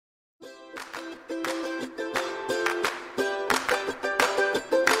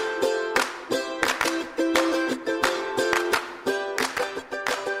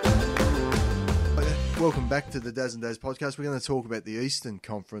Welcome back to the Dazz and Dazz podcast. We're going to talk about the Eastern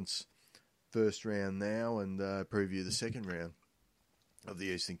Conference first round now and preview the second round of the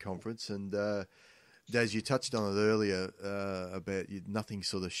Eastern Conference. And Daz, you touched on it earlier about nothing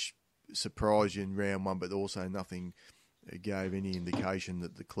sort of surprised you in round one, but also nothing gave any indication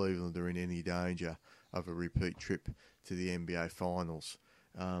that the Cleveland are in any danger of a repeat trip to the NBA Finals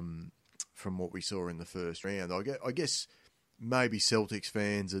from what we saw in the first round. I guess maybe Celtics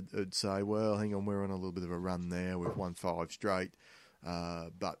fans would say, well, hang on, we're on a little bit of a run now. We've won 5 straight.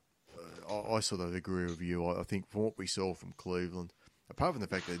 But I sort of agree with you. I think from what we saw from Cleveland, apart from the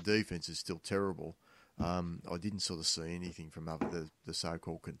fact that their defence is still terrible, I didn't sort of see anything from the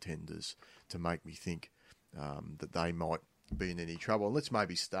so-called contenders to make me think that they might be in any trouble. And let's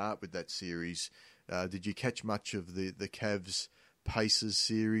maybe start with that series. Did you catch much of the Cavs Pacers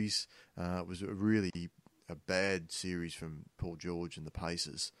series? It was a bad series from Paul George and the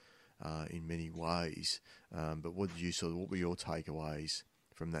Pacers in many ways. But what were your takeaways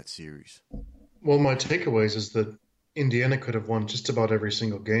from that series? Well, my takeaways is that Indiana could have won just about every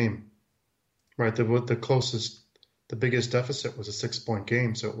single game. Right, the biggest deficit was a 6-point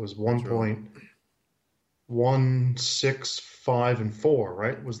game, so it was 1 point, 1, 6, 5, and 4.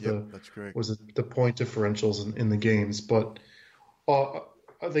 Right, that's correct. Was the point differentials in the games? But I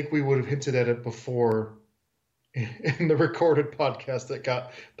think we would have hinted at it before in the recorded podcast that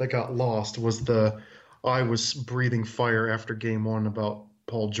got lost. I was breathing fire after game 1 about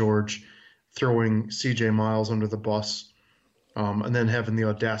Paul George throwing CJ Miles under the bus. And then having the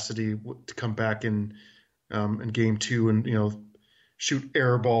audacity to come back in game 2 and shoot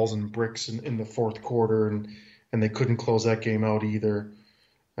air balls and bricks in the fourth quarter, and they couldn't close that game out either.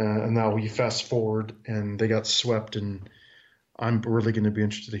 And now we fast forward and they got swept, and I'm really going to be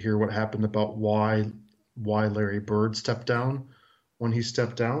interested to hear what happened about why Larry Bird stepped down when he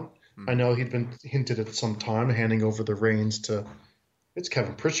stepped down. I know he'd been hinted at some time handing over the reins to it's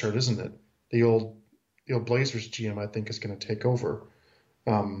Kevin Pritchard, isn't it? The old Blazers GM, I think, is going to take over,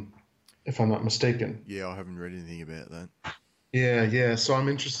 if I'm not mistaken. Yeah, I haven't read anything about that. Yeah. So I'm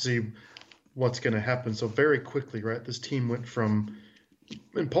interested to see what's going to happen. So very quickly, right, this team went from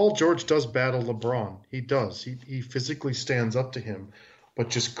 – and Paul George does battle LeBron. He does. He physically stands up to him, but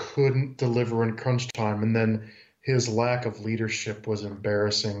just couldn't deliver in crunch time. And then his lack of leadership was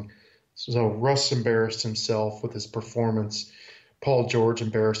embarrassing. So Russ embarrassed himself with his performance. Paul George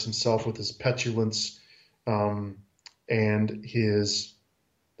embarrassed himself with his petulance. And his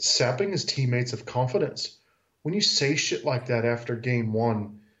sapping his teammates of confidence. When you say shit like that after game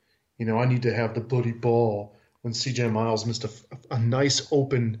 1, I need to have the bloody ball when CJ Miles missed a nice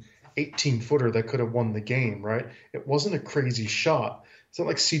open 18-footer that could have won the game, right? It wasn't a crazy shot. It's not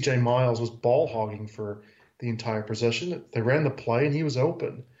like CJ Miles was ball hogging for the entire possession. They ran the play and he was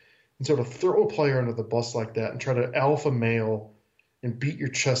open. And so to throw a player under the bus like that and try to alpha male and beat your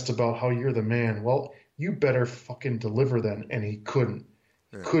chest about how you're the man, well, you better fucking deliver then. And he couldn't.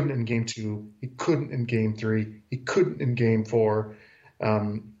 He couldn't in game 2. He couldn't in game 3. He couldn't in game 4.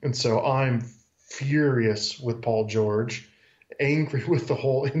 And so I'm furious with Paul George, angry with the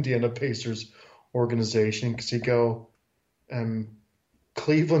whole Indiana Pacers organization because you go,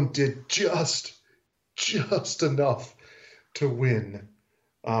 Cleveland did just enough to win.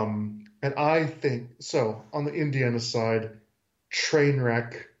 And I think, so on the Indiana side, train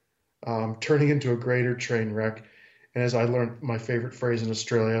wreck, turning into a greater train wreck. And as I learned my favorite phrase in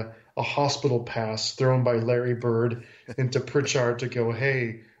Australia, a hospital pass thrown by Larry Bird into Pritchard to go,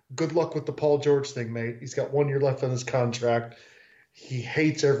 hey, good luck with the Paul George thing, mate. He's got 1 year left on his contract. He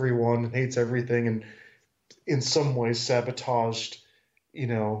hates everyone, hates everything, and in some ways sabotaged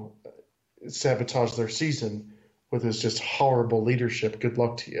their season with his just horrible leadership. Good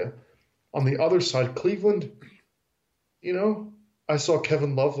luck to you. On the other side, Cleveland, I saw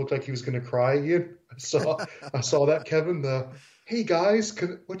Kevin Love look like he was going to cry again. I saw that, Kevin. Hey guys,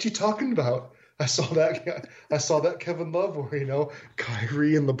 what you talking about? I saw that Kevin Love where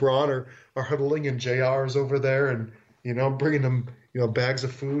Kyrie and LeBron are huddling and JR's over there and bringing them bags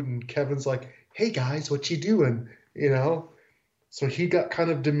of food, and Kevin's like, hey guys, what you doing? So he got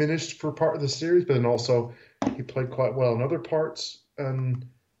kind of diminished for part of the series, but then also he played quite well in other parts. And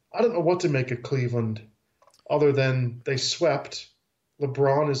I don't know what to make of Cleveland other than they swept.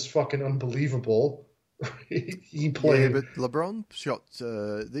 LeBron is fucking unbelievable. He played. Yeah, but LeBron shot.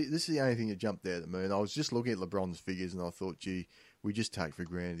 This is the only thing that jumped out at me. And I was just looking at LeBron's figures, and I thought, gee, we just take for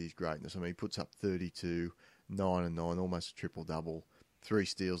granted his greatness. I mean, he puts up 32, 9 and 9, almost a triple double, 3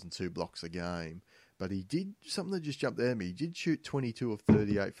 steals and 2 blocks a game. but he did something that just jumped out at me. He did shoot 22 of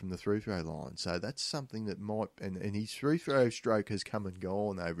 38 from the free-throw line, so that's something that might... And his free-throw stroke has come and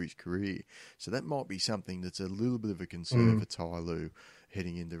gone over his career, so that might be something that's a little bit of a concern for Ty Lue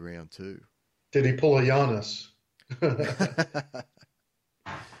heading into round 2. Did he pull a Giannis?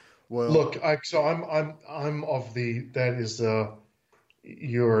 Well, look, I'm of the that is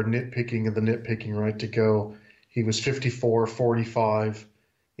you're nitpicking and the nitpicking right to go. He was 54, 45,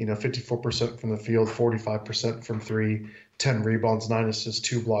 54% from the field, 45% from three, 10 rebounds, 9 assists,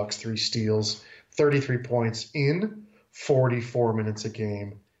 2 blocks, 3 steals, 33 points in 44 minutes a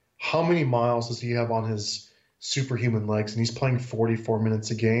game. How many miles does he have on his superhuman legs? And he's playing 44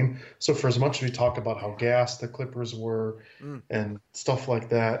 minutes a game. So for as much as we talk about how gassed the Clippers were and stuff like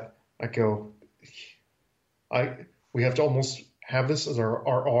that, we have to almost have this as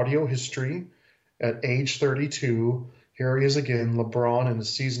our audio history. At age 32, here he is again, LeBron in a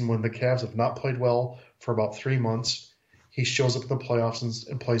season when the Cavs have not played well for about 3 months. He shows up in the playoffs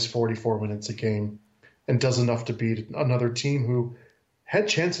and plays 44 minutes a game and does enough to beat another team who had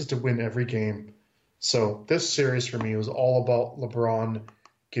chances to win every game. So this series for me was all about LeBron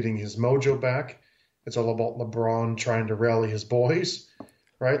getting his mojo back. It's all about LeBron trying to rally his boys,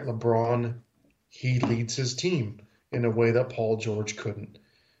 right? LeBron, he leads his team in a way that Paul George couldn't.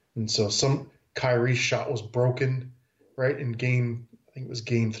 And so Kyrie's shot was broken, right? In I think it was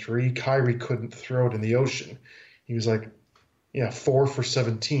game 3. Kyrie couldn't throw it in the ocean. He was 4 for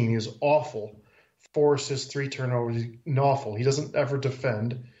 17. He was awful. 4 assists, 3 turnovers, awful. He doesn't ever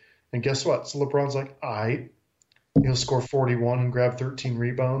defend. And guess what? So LeBron's like, all right, he'll score 41 and grab 13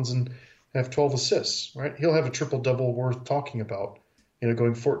 rebounds and have 12 assists, right? He'll have a triple-double worth talking about,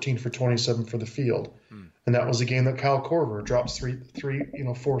 going 14 for 27 for the field. And that was a game that Kyle Korver drops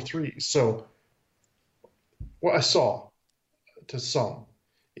 4 threes. So what I saw to some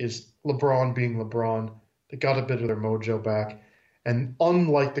is LeBron being LeBron. They got a bit of their mojo back. And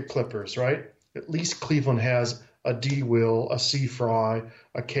unlike the Clippers, right? At least Cleveland has a D. Will, a C. Fry,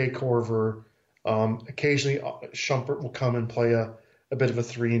 a K. Korver. Occasionally, Shumpert will come and play a bit of a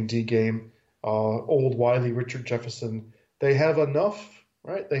 3-and-D game. Old Wiley, Richard Jefferson. They have enough,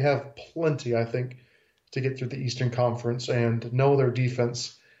 right? They have plenty, I think, to get through the Eastern Conference. And no, their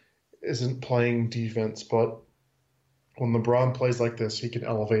defense isn't playing defense, but when LeBron plays like this, he can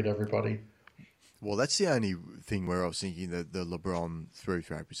elevate everybody. Well, that's the only thing where I was thinking that the LeBron throw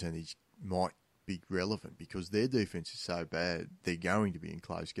percentage might be relevant because their defense is so bad, they're going to be in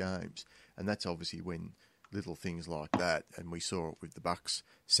close games. And that's obviously when little things like that, and we saw it with the Bucks,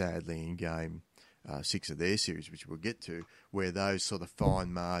 sadly, in game 6 of their series, which we'll get to, where those sort of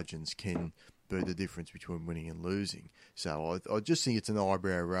fine margins can be the difference between winning and losing. So I just think it's an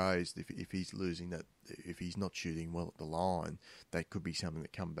eyebrow raised if he's losing that, if he's not shooting well at the line, that could be something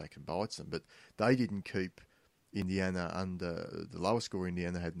that comes back and bites them. But they didn't keep Indiana under, the lowest score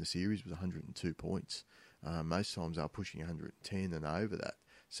Indiana had in the series was 102 points. Most times they were pushing 110 and over that.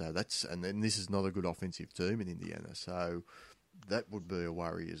 So and then this is not a good offensive team in Indiana. So that would be a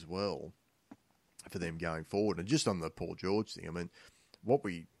worry as well for them going forward. And just on the Paul George thing, I mean, what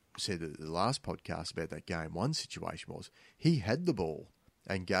we said at the last podcast about that game 1 situation was he had the ball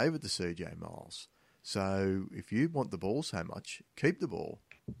and gave it to CJ Miles. So if you want the ball so much, keep the ball.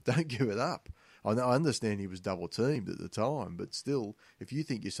 Don't give it up. I understand he was double teamed at the time, but still, if you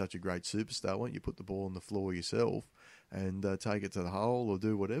think you're such a great superstar, why don't you put the ball on the floor yourself and take it to the hole or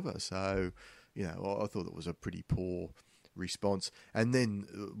do whatever? So, I thought it was a pretty poor response. And then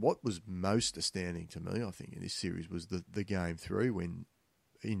what was most astounding to me, I think, in this series was the game 3 when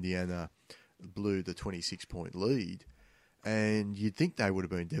Indiana blew the 26-point lead, and you'd think they would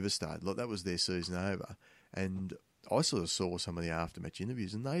have been devastated. Like, that was their season over. And I sort of saw some of the aftermatch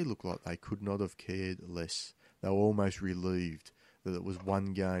interviews, and they looked like they could not have cared less. They were almost relieved that it was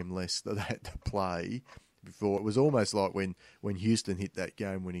 1 game less that they had to play before. It was almost like when Houston hit that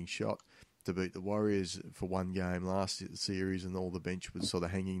game-winning shot to beat the Warriors for 1 game last series, and all the bench was sort of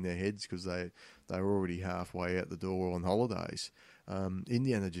hanging their heads because they were already halfway out the door on holidays.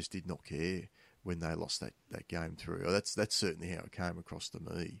 Indiana just did not care when they lost that game through. That's certainly how it came across to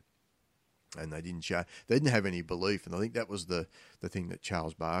me. And they didn't have any belief, and I think that was the thing that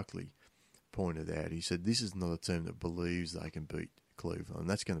Charles Barkley pointed out. He said, this is not a team that believes they can beat Cleveland, and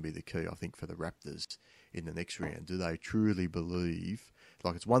that's going to be the key, I think, for the Raptors in the next round. Do they truly believe?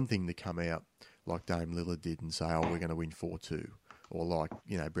 Like, it's one thing to come out like Dame Lillard did and say, oh, we're going to win 4-2, or like,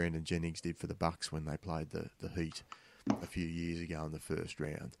 Brandon Jennings did for the Bucks when they played the Heat a few years ago in the first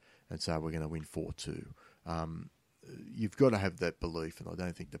round, and say we're going to win 4-2. You've got to have that belief, and I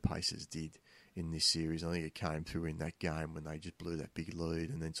don't think the Pacers did in this series. I think it came through in that game when they just blew that big lead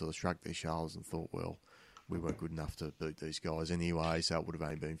and then sort of shrugged their shoulders and thought, well, we weren't good enough to beat these guys anyway, so it would have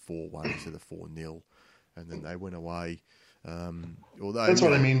only been 4-1 instead of 4-0. And then they went away. Although That's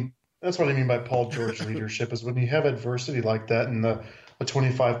what I mean. That's what I mean by Paul George leadership is when you have adversity like that and a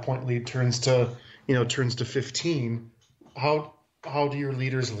 25-point lead turns to 15. How do your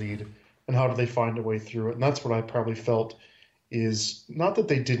leaders lead, and how do they find a way through it? And that's what I probably felt is not that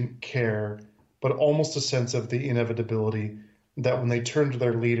they didn't care, but almost a sense of the inevitability that when they turn to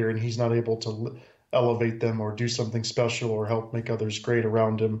their leader and he's not able to elevate them or do something special or help make others great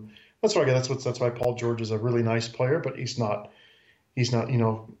around him. That's why Paul George is a really nice player, but he's not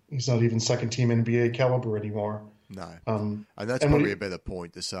even second team NBA caliber anymore. No. And that's probably a better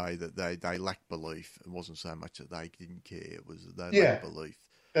point to say that they lacked belief. It wasn't so much that they didn't care, it was that they lacked belief.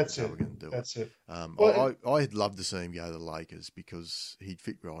 That's it. That's it. I'd love to see him go to the Lakers because he'd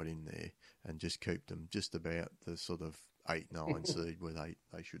fit right in there and just keep them just about the sort of 8-9 seed where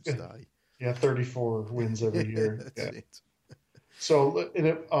they should stay. Yeah, 34 wins every year. That's it. So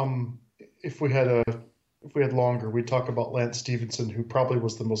if we had longer, we'd talk about Lance Stevenson, who probably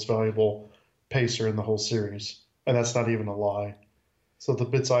was the most valuable pacer in the whole series, and that's not even a lie. So the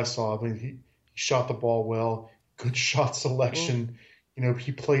bits I saw, I mean, he shot the ball well, good shot selection.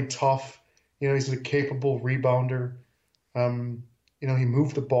 He played tough. He's a capable rebounder. He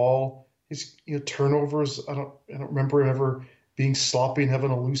moved the ball. His turnovers. I don't remember him ever being sloppy and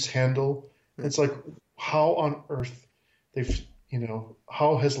having a loose handle. It's like, how on earth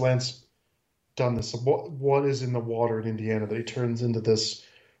how has Lance done this? What is in the water in Indiana that he turns into this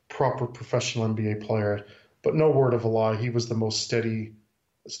proper professional NBA player? But no word of a lie, he was the most steady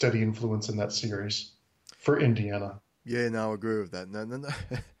influence in that series for Indiana. Yeah, no, I agree with that. No.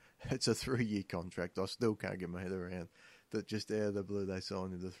 It's a 3-year contract. I still can't get my head around that. Just out of the blue, they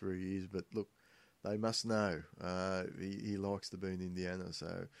signed him to 3 years. But look, they must know he likes to be in Indiana,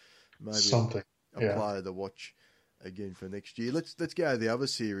 so maybe something. A player to watch again for next year. Let's go to the other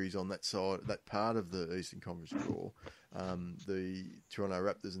series on that side, that part of the Eastern Conference draw, the Toronto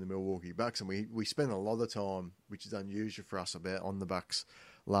Raptors and the Milwaukee Bucks, and we spent a lot of time, which is unusual for us, on the Bucks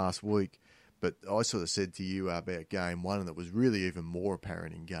last week. But I sort of said to you about Game 1, and it was really even more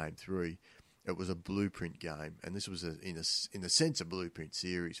apparent in Game 3. It was a blueprint game, and this was in a sense a blueprint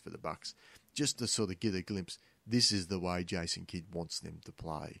series for the Bucks, just to sort of get a glimpse. This is the way Jason Kidd wants them to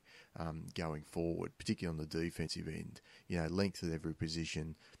play going forward, particularly on the defensive end. Length at every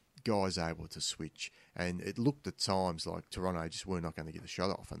position, guys able to switch. And it looked at times like Toronto just were not going to get the shot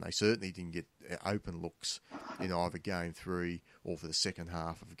off, and they certainly didn't get open looks in either Game 3 or for the second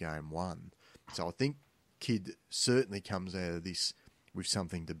half of Game 1. So I think Kidd certainly comes out of this with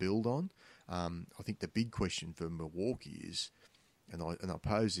something to build on. I think the big question for Milwaukee is, and I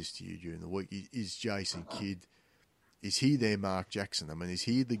posed this to you during the week, is Jason Kidd, is he their Mark Jackson? I mean, is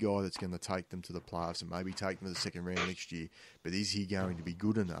he the guy that's going to take them to the playoffs and maybe take them to the second round next year? But is he going to be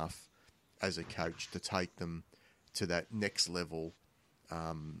good enough as a coach to take them to that next level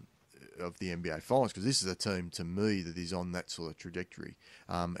of the NBA Finals? Because this is a team, to me, that is on that sort of trajectory.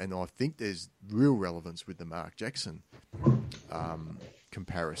 And I think there's real relevance with the Mark Jackson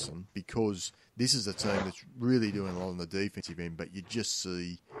comparison, because this is a team that's really doing a lot on the defensive end, but you just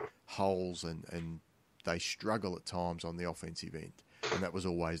see holes and they struggle at times on the offensive end. And that was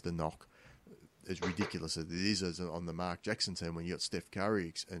always the knock, as ridiculous as it is as on the Mark Jackson team when you got Steph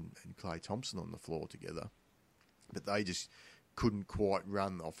Curry and Klay Thompson on the floor together. But they just couldn't quite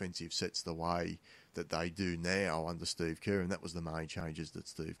run offensive sets the way that they do now under Steve Kerr, and that was the main changes that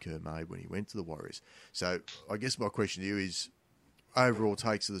Steve Kerr made when he went to the Warriors. So I guess my question to you is, overall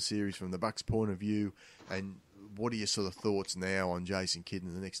takes of the series from the Bucks' point of view, and what are your sort of thoughts now on Jason Kidd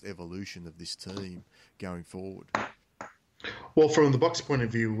and the next evolution of this team going forward? Well, from the Bucks' point of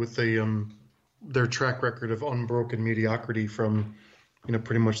view, with their track record of unbroken mediocrity from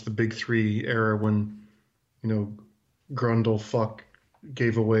pretty much the Big Three era when Grundle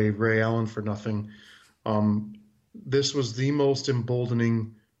gave away Ray Allen for nothing. This was the most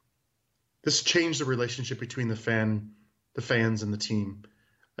emboldening. This changed the relationship between the fans and the team,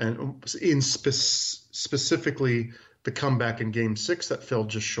 and specifically the comeback in Game 6 that fell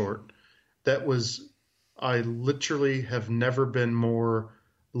just short. I literally have never been more,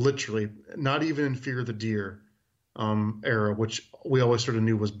 not even in Fear the Deer era, which we always sort of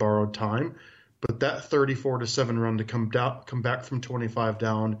knew was borrowed time. But that 34-7 run to come back from 25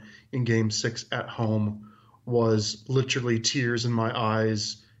 down in Game 6 at home was literally tears in my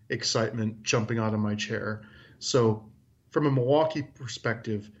eyes, excitement, jumping out of my chair. So from a Milwaukee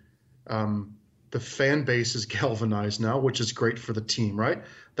perspective, the fan base is galvanized now, which is great for the team, right?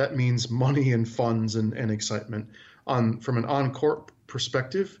 that means money and funds and excitement. From an on-court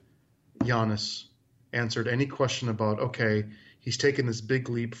perspective, Giannis answered any question about, okay, he's taken this big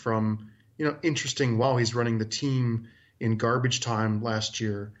leap from, interesting, wow, he's running the team in garbage time last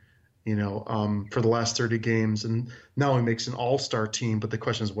year, for the last 30 games, and now he makes an all-star team. But the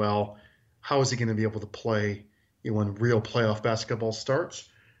question is, well, how is he going to be able to play when real playoff basketball starts?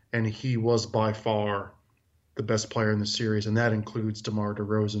 And he was by far the best player in the series, and that includes DeMar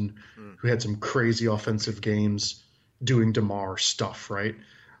DeRozan, who had some crazy offensive games doing DeMar stuff, right?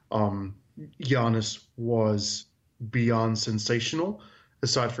 Giannis was beyond sensational,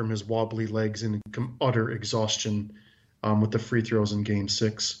 aside from his wobbly legs and utter exhaustion with the free throws in Game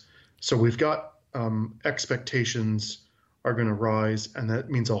 6. So we've got expectations are going to rise, and that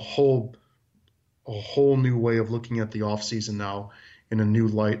means a whole new way of looking at the offseason now in a new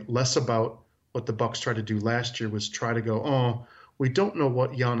light, less about what the Bucks tried to do last year was try to go, oh, we don't know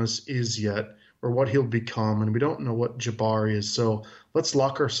what Giannis is yet or what he'll become, and we don't know what Jabari is. So let's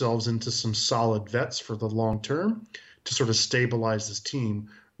lock ourselves into some solid vets for the long term to sort of stabilize this team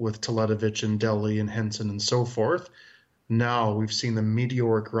with Teletovic and Delly and Henson and so forth. Now we've seen the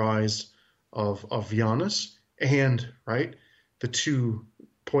meteoric rise of Giannis, and right,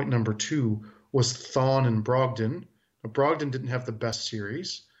 point number 2 was Thon and Brogdon. Now, Brogdon didn't have the best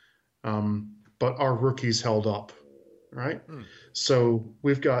series, but our rookies held up, right? So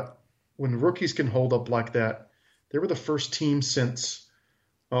we've got, when rookies can hold up like that, they were the first team since,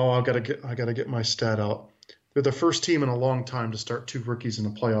 I gotta get my stat out. They're the first team in a long time to start 2 rookies in a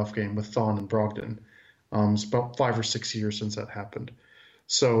playoff game with Thon and Brogdon. It's about 5 or 6 years since that happened.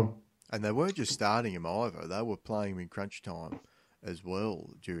 So, and they weren't just starting him either; they were playing him in crunch time as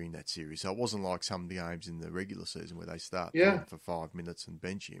well during that series. So it wasn't like some of the games in the regular season where they start him for 5 minutes and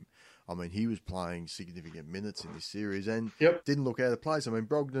bench him. I mean, he was playing significant minutes in this series and didn't look out of place. I mean,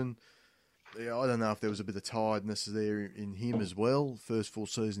 Brogdon, I don't know if there was a bit of tiredness there in him as well. First full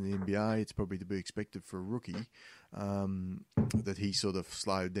season in the NBA, it's probably to be expected for a rookie, that he sort of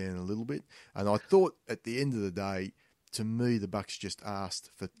slowed down a little bit. And I thought at the end of the day, to me, the Bucks just asked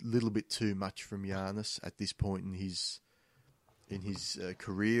for a little bit too much from Giannis at this point in his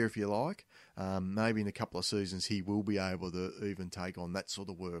career, if you like. Maybe in a couple of seasons he will be able to even take on that sort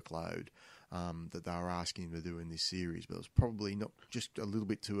of workload that they were asking him to do in this series. But it was probably not, just a little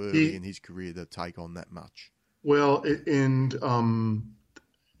bit too early in his career to take on that much. Well, and I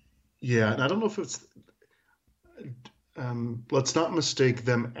don't know if it's... let's not mistake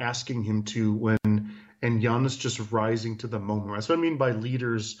them asking him to and Giannis just rising to the moment. That's what I mean by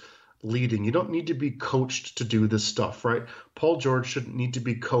leaders leading. You don't need to be coached to do this stuff, right? Paul George shouldn't need to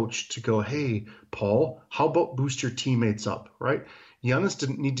be coached to go, hey, Paul, how about boost your teammates up, right? Giannis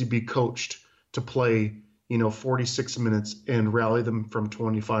didn't need to be coached to play, 46 minutes and rally them from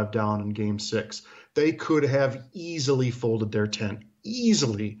 25 down in Game 6. They could have easily folded their tent,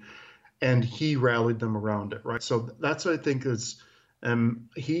 easily, and he rallied them around it, right? So that's what I think is,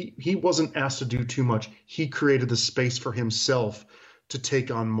 he wasn't asked to do too much. He created the space for himself to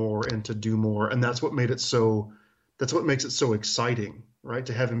take on more and to do more. And that's what makes it so exciting, right?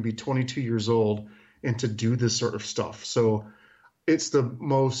 To have him be 22 years old and to do this sort of stuff. So it's the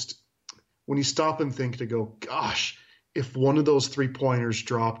most, when you stop and think to go, gosh, if one of those 3-pointers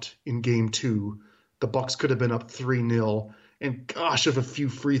dropped in Game 2, the Bucks could have been up 3-0. And gosh, if a few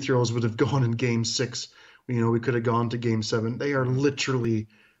free throws would have gone in Game 6, we could have gone to Game 7. They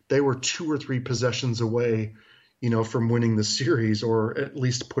were 2 or 3 possessions away, from winning the series or at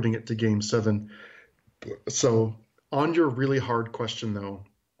least putting it to Game 7. So on your really hard question, though,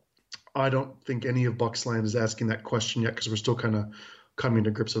 I don't think any of Bucksland is asking that question yet because we're still kind of coming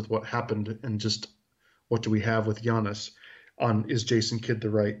to grips with what happened and just what do we have with Giannis. Is Jason Kidd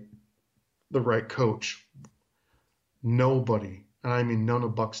the right coach? Nobody, and I mean none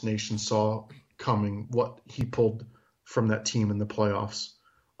of Bucks Nation saw coming what he pulled from that team in the playoffs.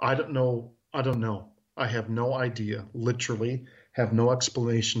 I don't know. I have no idea, literally have no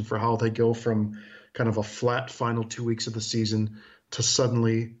explanation for how they go from kind of a flat final 2 weeks of the season to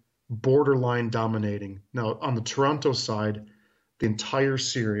suddenly borderline dominating. Now, on the Toronto side, the entire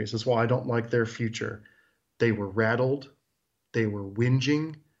series is why I don't like their future. They were rattled. They were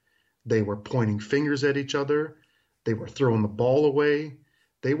whinging. They were pointing fingers at each other. They were throwing the ball away.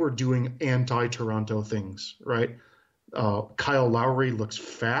 They were doing anti-Toronto things, right? Kyle Lowry looks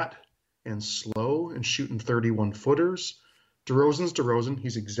fat and slow and shooting 31-footers. DeRozan's DeRozan.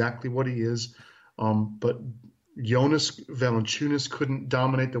 He's exactly what he is. But Jonas Valanciunas couldn't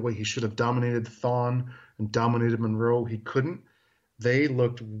dominate the way he should have dominated Thon and dominated Monroe. He couldn't. They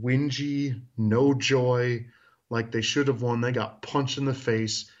looked whingy, no joy, like they should have won. They got punched in the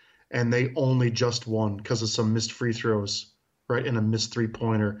face, and they only just won because of some missed free throws, right, and a missed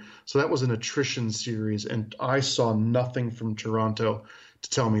three-pointer. So that was an attrition series, and I saw nothing from Toronto to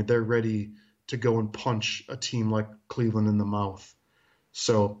tell me they're ready to go and punch a team like Cleveland in the mouth.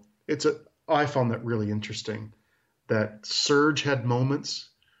 So I found that really interesting. That Serge had moments,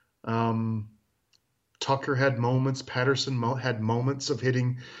 Tucker had moments, Patterson had moments of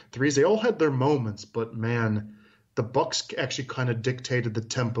hitting threes. They all had their moments, but man, the Bucks actually kind of dictated the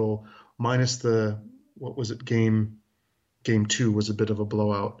tempo. Minus what was it? Game 2 was a bit of a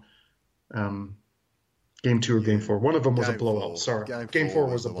blowout. Game 2 or Game 4. One of them was a blowout. 4. Sorry, Game 4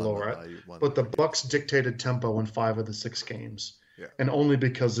 was a blowout. But the Bucks dictated tempo in 5 of the 6 games, and only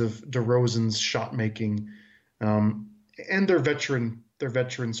because of DeRozan's shot making, and their veteran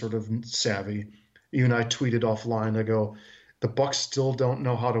sort of savvy. Even I tweeted offline. I go, the Bucks still don't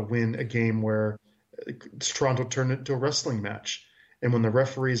know how to win a game where Toronto turned it into a wrestling match, and when the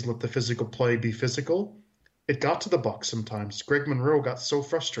referees let the physical play be physical, it got to the Bucks sometimes. Greg Monroe got so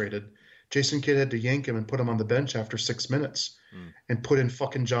frustrated. Jason Kidd had to yank him and put him on the bench after 6 minutes and put in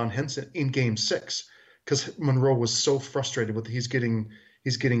fucking John Henson in Game 6 because Monroe was so frustrated with he's getting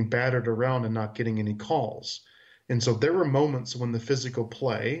battered around and not getting any calls. And so there were moments when the physical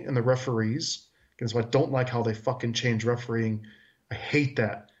play and the referees, because I don't like how they fucking change refereeing. I hate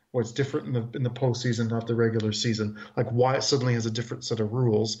that. Well, it's different in the postseason, not the regular season. Like why it suddenly has a different set of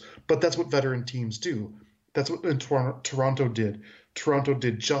rules. But that's what veteran teams do. That's what Toronto did. Toronto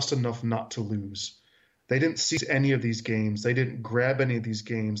did just enough not to lose. They didn't seize any of these games. They didn't grab any of these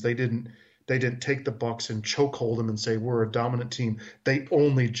games. They didn't take the Bucks and chokehold them and say we're a dominant team. They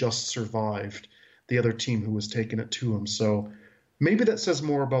only just survived the other team who was taking it to them. So maybe that says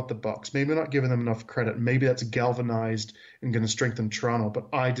more about the Bucks. Maybe not giving them enough credit. Maybe that's galvanized and going to strengthen Toronto. But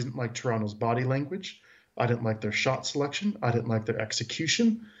I didn't like Toronto's body language. I didn't like their shot selection. I didn't like their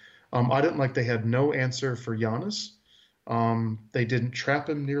execution. I didn't like they had no answer for Giannis. They didn't trap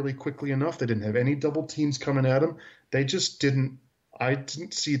him nearly quickly enough. They didn't have any double teams coming at him. They just didn't. I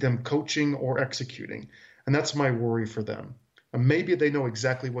didn't see them coaching or executing. And that's my worry for them. Maybe they know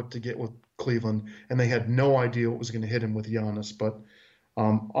exactly what to get with Cleveland, and they had no idea what was going to hit him with Giannis. But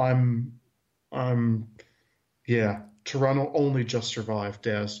Toronto only just survived,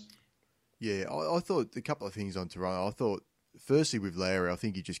 Dazz. Yeah, I thought a couple of things on Toronto. I thought, firstly, with Larry, I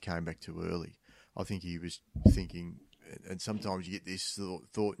think he just came back too early. I think he was thinking, and sometimes you get this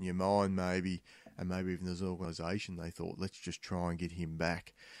thought in your mind, maybe, and maybe even as an organisation, they thought, let's just try and get him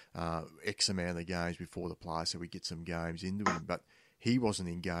back X amount of games before the play so we get some games into him. But he wasn't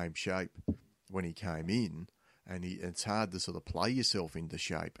in game shape when he came in, and it's hard to sort of play yourself into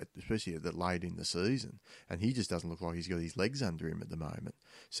shape, especially that late in the season. And he just doesn't look like he's got his legs under him at the moment.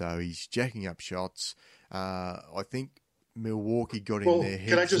 So he's jacking up shots. I think Milwaukee got in their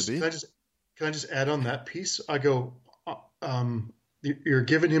heads a bit. Can I just add on that piece? I go, you're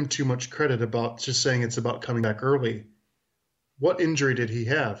giving him too much credit about just saying it's about coming back early. What injury did he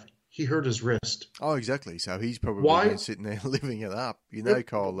have? He hurt his wrist. Oh, exactly. So he's probably been sitting there living it up.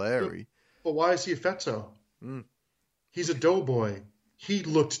 Kyle Lowry. But why is he a Fetzo? He's a doughboy. He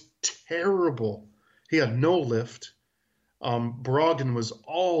looked terrible. He had no lift. Brogdon was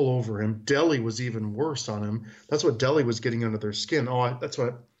all over him. Delhi was even worse on him. That's what Delhi was getting under their skin. That's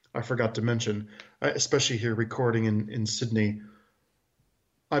what I forgot to mention, especially here recording in Sydney.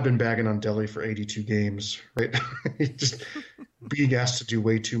 I've been bagging on Delhi for 82 games, right? Just being asked to do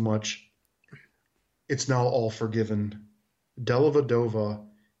way too much. It's now all forgiven. Dellavedova,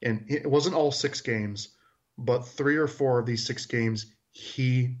 and it wasn't all 6 games, but 3 or 4 of these 6 games,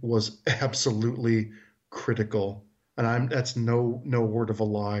 he was absolutely critical. And that's no word of a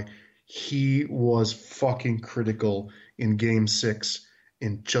lie. He was fucking critical in Game 6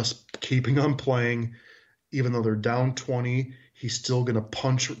 in just keeping on playing. Even though they're down 20, he's still going to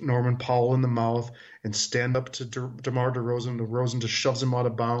punch Norman Powell in the mouth and stand up to DeMar DeRozan. DeRozan just shoves him out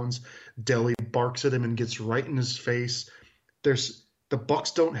of bounds. Delhi barks at him and gets right in his face. The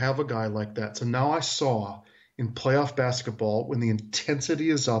Bucks don't have a guy like that. So now I saw in playoff basketball, when the intensity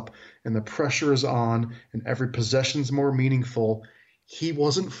is up and the pressure is on and every possession's more meaningful, he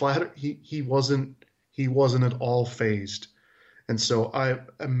wasn't flat. He wasn't at all phased. And so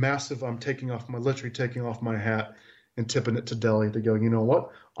I'm literally taking off my hat and tipping it to Delhi to go, you know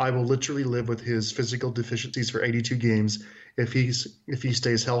what? I will literally live with his physical deficiencies for 82 games if he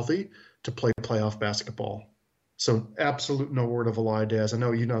stays healthy to play playoff basketball. So absolute no word of a lie, Daz. I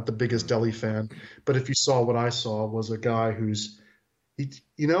know you're not the biggest Delhi fan, but if you saw what I saw was a guy it's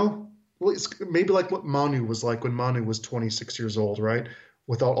maybe like what Manu was like when Manu was 26 years old, right?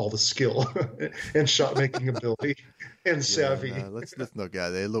 without all the skill and shot making ability and savvy. Yeah, no, let's not go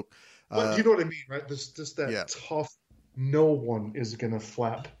there. Look, But you know what I mean, right? This just that yeah. tough. No one is going to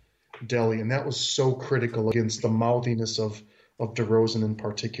flap Delhi, and that was so critical against the mouthiness of DeRozan in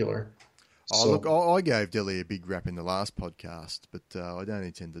particular. Oh, look, I gave Delhi a big rap in the last podcast, but I don't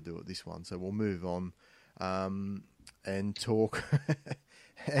intend to do it this one. So we'll move on and talk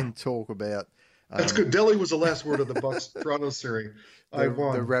about. That's good. Delhi was the last word of the Bucks Toronto series. I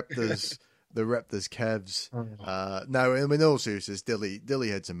won. The Raptors Cavs. No, I mean, in all seriousness, Delhi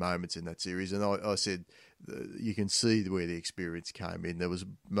had some moments in that series, and I said you can see where the experience came in. There was a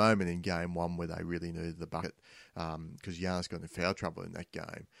moment in game one where they really needed the bucket because Giannis got in foul trouble in that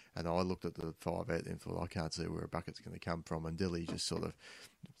game, and I looked at the 5 out and thought, I can't see where a bucket's going to come from, and Delhi just sort of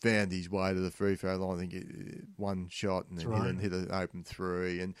found his way to the free throw line. I think one shot and then hit an open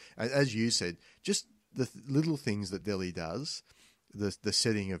 3, and as you said, just the little things that Delhi does, the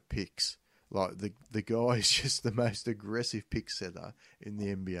setting of picks. Like the guy is just the most aggressive pick setter in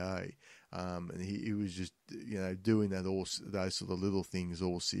the NBA, and he was just doing that all those sort of little things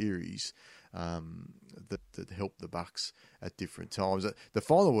all series that helped the Bucks at different times. The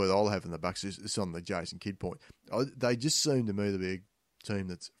final word I'll have in the Bucks is on the Jason Kidd point. They just seem to me to be a team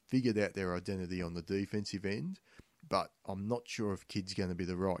that's figured out their identity on the defensive end. But I'm not sure if Kidd's going to be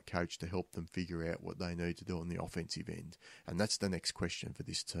the right coach to help them figure out what they need to do on the offensive end. And that's the next question for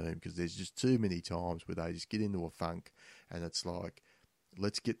this team, because there's just too many times where they just get into a funk and it's like,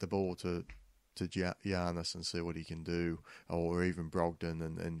 let's get the ball to Giannis and see what he can do, or even Brogdon.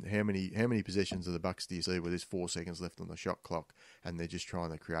 And how many possessions of the Bucks do you see where there's 4 seconds left on the shot clock and they're just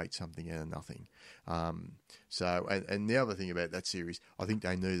trying to create something out of nothing? And the other thing about that series, I think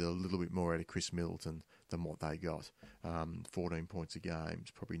they needed a little bit more out of Chris Middleton than what they got. 14 points a game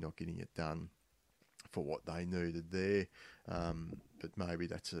is probably not getting it done for what they needed there. But maybe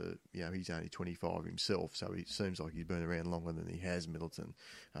that's he's only 25 himself, so it seems like he's been around longer than he has, Middleton.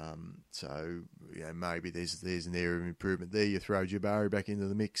 Maybe there's an area of improvement there. You throw Jabari back into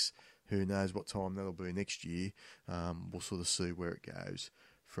the mix. Who knows what time that'll be next year? We'll sort of see where it goes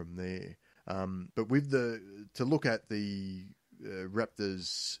from there. But to look at the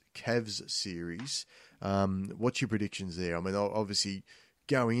Raptors Cavs series, what's your predictions there? I mean, obviously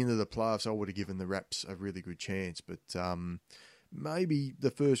going into the playoffs, I would have given the Raps a really good chance, but maybe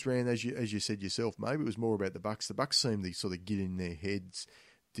the first round, as you said yourself, maybe it was more about the Bucks. The Bucks seemed to sort of get in their heads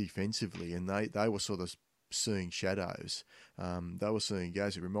defensively, and they were sort of seeing shadows. They were seeing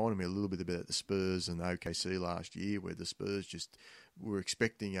guys. It reminded me a little bit about the Spurs and OKC last year, where the Spurs just were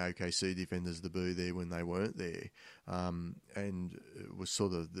expecting OKC defenders to be there when they weren't there, and it was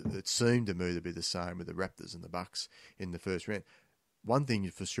it seemed to me to be the same with the Raptors and the Bucks in the first round. One thing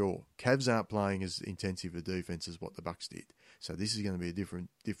for sure, Cavs aren't playing as intensive a defense as what the Bucks did, so this is going to be a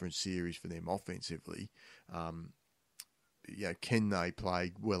different series for them offensively. Can they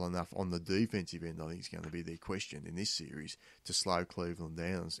play well enough on the defensive end? I think is going to be their question in this series to slow Cleveland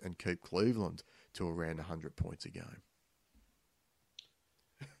down and keep Cleveland to around 100 points a game.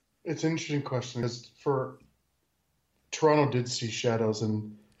 It's an interesting question because for Toronto did see shadows,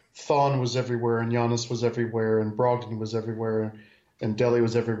 and Thon was everywhere, and Giannis was everywhere, and Brogdon was everywhere, and Delhi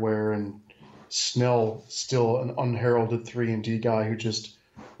was everywhere, and Snell still an unheralded 3-and-D guy who just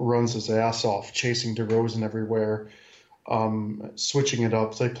runs his ass off, chasing DeRozan everywhere. Switching it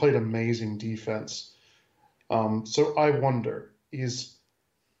up. So they played amazing defense. So I wonder,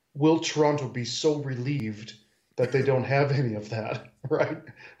 will Toronto be so relieved that they don't have any of that, right?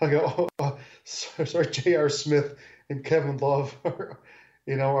 Sorry, J.R. Smith and Kevin Love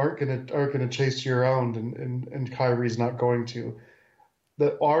aren't gonna chase you around, and Kyrie's not going to.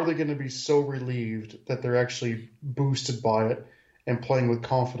 Are they going to be so relieved that they're actually boosted by it and playing with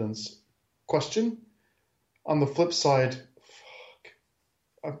confidence? Question. On the flip side,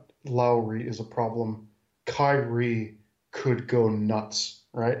 Lowry is a problem. Kyrie could go nuts,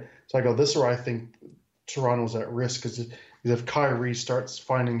 right? So I go, this is where I think Toronto's at risk, is if Kyrie starts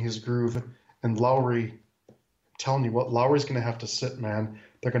finding his groove, and Lowry, I'm telling you what, Lowry's going to have to sit, man.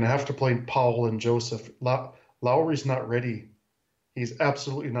 They're going to have to play Powell and Joseph. Lowry's not ready. He's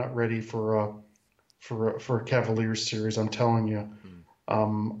absolutely not ready for a Cavaliers series, I'm telling you.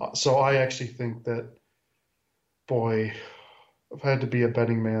 So I actually think that, boy, if I had to be a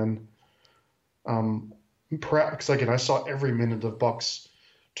betting man, perhaps, again, I saw every minute of Bucks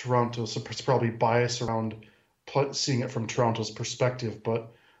Toronto, so it's probably bias around seeing it from Toronto's perspective,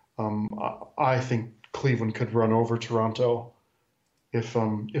 but I think Cleveland could run over Toronto if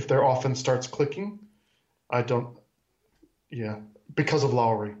their offense starts clicking. Because of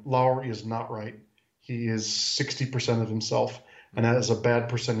Lowry. Lowry is not right. He is 60% of himself, and that is a bad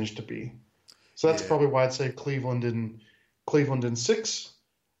percentage to be. So that's Yeah, probably why I'd say Cleveland in 6.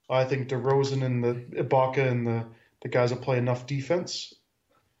 I think DeRozan and the Ibaka and the guys that play enough defense.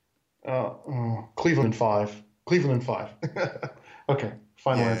 Cleveland in 5. Cleveland in 5. Okay,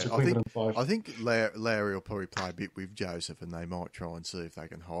 final yeah. answer. Cleveland in 5. I think Larry will probably play a bit with Joseph, and they might try and see if they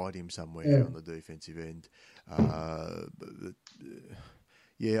can hide him somewhere on Mm. the defensive end.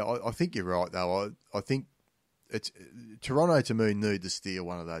 Yeah, I think you're right though. I think it's Toronto to me need to steal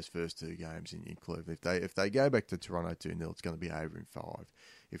one of those first 2 games in Cleveland. If they go back to Toronto 2-0, it's going to be over in 5.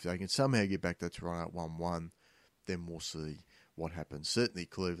 If they can somehow get back to Toronto at 1-1, then we'll see what happens. Certainly,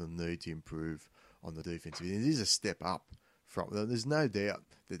 Cleveland need to improve on the defensive. It is a step up from. There's no doubt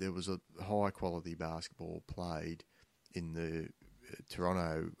that there was a high quality basketball played in the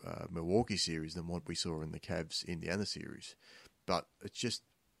Toronto Milwaukee series than what we saw in the Cavs Indiana series, but it's just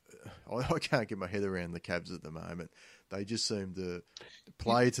I can't get my head around the Cavs at the moment. They just seem to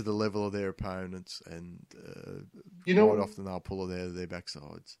play to the level of their opponents, and quite often they'll pull it out of their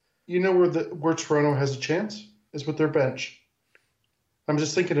backsides. You know where Toronto has a chance is with their bench. I'm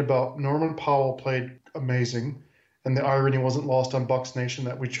just thinking about Norman Powell played amazing, and the irony wasn't lost on Bucks Nation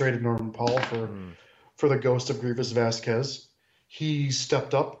that we traded Norman Powell for the ghost of Grievous Vasquez. He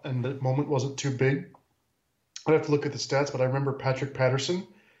stepped up, and the moment wasn't too big. I'd have to look at the stats, but I remember Patrick Patterson.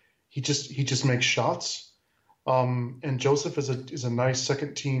 He just makes shots. And Joseph is a nice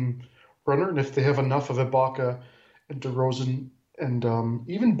second team runner, and if they have enough of Ibaka and DeRozan and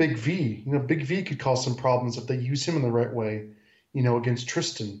even Big V, Big V could cause some problems if they use him in the right way, against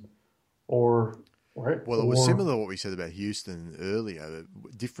Tristan or right. Well, it was similar to what we said about Houston earlier.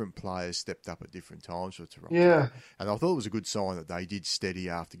 Different players stepped up at different times for Toronto. Yeah. And I thought it was a good sign that they did steady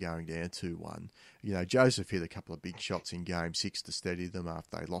after going down 2-1. Joseph hit a couple of big shots in Game 6 to steady them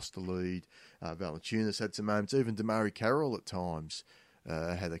after they lost the lead. Valanciunas had some moments. Even Damari Carroll at times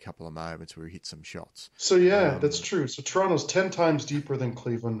had a couple of moments where he hit some shots. So, that's true. So Toronto's 10 times deeper than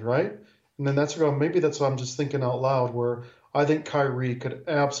Cleveland, right? And then maybe that's what I'm just thinking out loud, where I think Kyrie could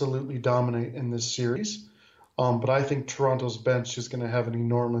absolutely dominate in this series. But I think Toronto's bench is going to have an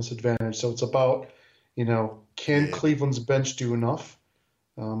enormous advantage. So it's about, can Cleveland's bench do enough?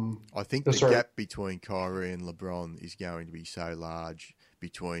 I think the gap between Kyrie and LeBron is going to be so large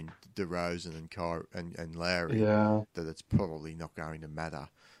between DeRozan and Larry that it's probably not going to matter.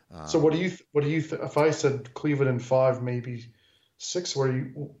 So what do you if I said Cleveland in 5, maybe 6,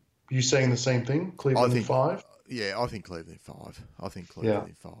 are you saying the same thing? Cleveland in 5? Yeah, I think Cleveland in 5. I think Cleveland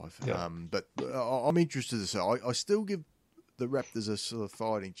in 5. Yeah. But I'm interested to say, I still give the Raptors a sort of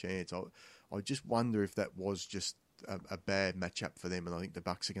fighting chance. I just wonder if that was just a bad matchup for them, and I think the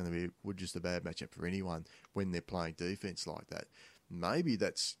Bucks are going to be just a bad matchup for anyone when they're playing defense like that. Maybe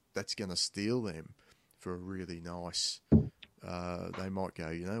that's going to steal them for a really nice. They might go,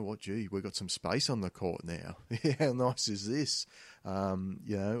 you know what, gee, we've got some space on the court now. How nice is this?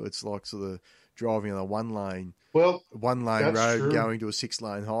 It's like sort of driving on a one lane road true. going to a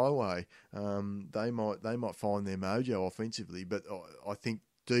 6-lane highway. They might find their mojo offensively, but I think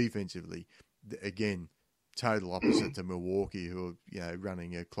defensively, again, total opposite to Milwaukee, who are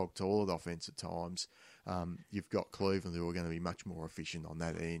running a clogged toilet offense at times. You've got Cleveland, who are going to be much more efficient on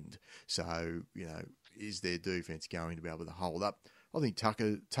that end. So is their defense going to be able to hold up? I think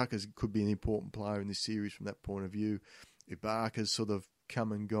Tucker's could be an important player in this series from that point of view. Ibaka's sort of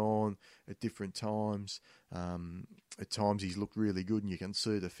come and gone at different times. At times he's looked really good and you can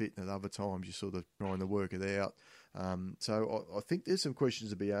see the fit, and at other times you're sort of trying to work it out. So I think there's some questions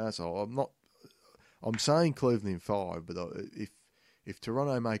to be asked. I'm saying Cleveland in 5, but if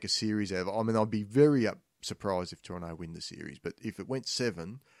Toronto make a series out of it, I'd be very surprised if Toronto win the series. But if it went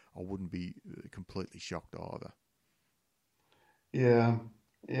 7, I wouldn't be completely shocked either. Yeah.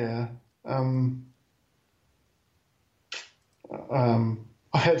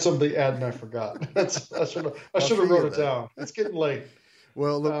 I had something to add and I forgot. I should have wrote it down. It's getting late.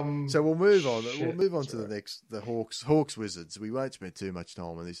 Well, look, so we'll move on. We'll move on to the Hawks Wizards. We won't spend too much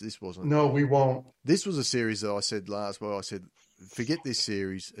time on this. This wasn't. No, we won't. This was a series that I said last. Well, I said, forget this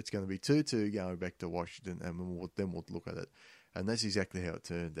series. It's going to be 2-2 going back to Washington, and then we'll look at it. And that's exactly how it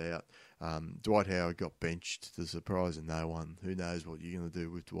turned out. Dwight Howard got benched to the surprise of no one. Who knows what you're going to do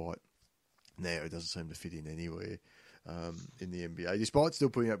with Dwight now? He doesn't seem to fit in anywhere in the NBA, despite still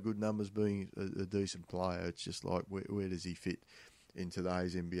putting up good numbers, being a decent player. It's just like where does he fit in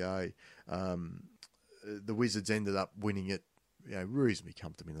today's NBA? The Wizards ended up winning it, reasonably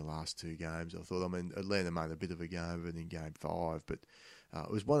comfortably in the last 2 games. I thought, Atlanta made a bit of a game of it in Game 5, but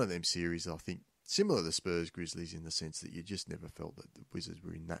it was one of them series that I think similar to Spurs Grizzlies in the sense that you just never felt that the Wizards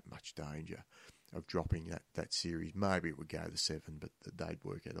were in that much danger of dropping that series. Maybe it would go to 7, but they'd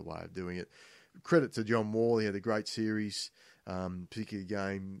work out a way of doing it. Credit to John Wall. He had a great series, particularly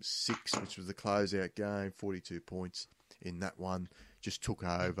Game 6, which was the closeout game, 42 points in that one. Just took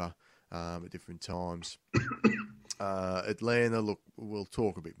over at different times. Atlanta, look, we'll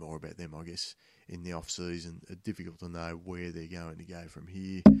talk a bit more about them, I guess, in the off-season. Difficult to know where they're going to go from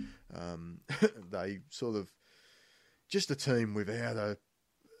here. They sort of, just a team without a,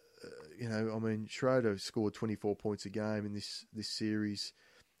 Schroeder scored 24 points a game in this series,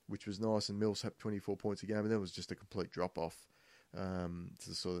 which was nice, and Millsap 24 points a game, and that was just a complete drop-off to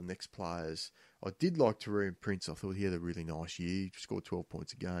the sort of next players. I did like Taurean Prince. I thought he had a really nice year. He scored 12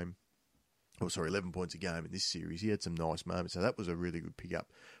 points a game. 11 points a game in this series. He had some nice moments, so that was a really good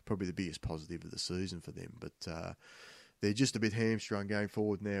pick-up. Probably the biggest positive of the season for them. But they're just a bit hamstrung going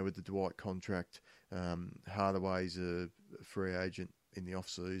forward now with the Dwight contract. Hardaway's a free agent in the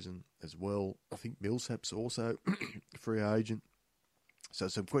off-season as well. I think Millsap's also a free agent. So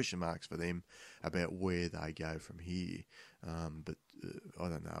some question marks for them about where they go from here. But I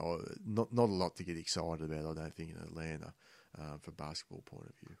don't know. Not a lot to get excited about, I don't think, in Atlanta from a basketball point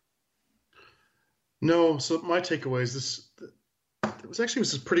of view. No, so my takeaway is this: it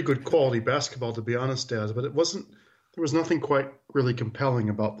was pretty good quality basketball, to be honest, Dazz. But there was nothing quite really compelling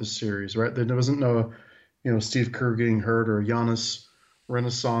about this series, right? There wasn't no, Steve Kerr getting hurt or Giannis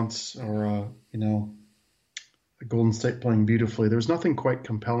Renaissance or Golden State playing beautifully. There was nothing quite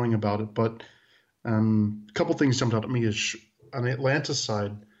compelling about it. But a couple things jumped out at me is on the Atlanta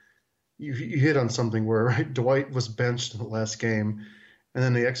side, you hit on something where, right, Dwight was benched in the last game. And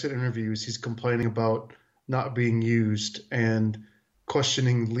then the exit interviews, he's complaining about not being used and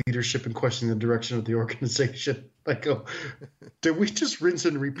questioning leadership and questioning the direction of the organization. I go, did we just rinse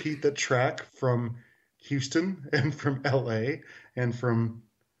and repeat the track from Houston and from LA and from,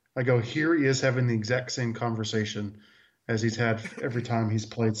 I go, here he is having the exact same conversation as he's had every time he's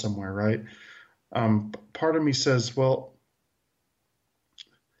played somewhere, right? Part of me says, well,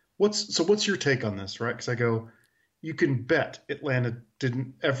 what's your take on this, right? Because I go, you can bet Atlanta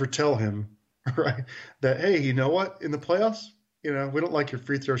didn't ever tell him, right, that, hey, you know what, in the playoffs, we don't like your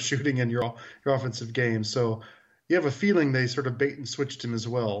free throw shooting and your offensive game. So you have a feeling they sort of bait and switched him as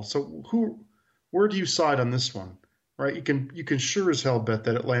well. So where do you side on this one, right? You can sure as hell bet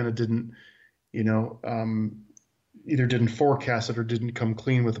that Atlanta didn't, either didn't forecast it or didn't come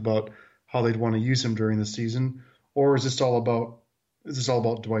clean with about how they'd want to use him during the season, or is this all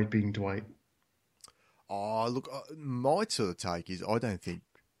about Dwight being Dwight? Oh, look, my sort of take is I don't think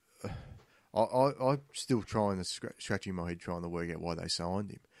I'm still scratching my head trying to work out why they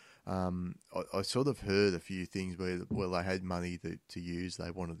signed him. I sort of heard a few things where they had money to use,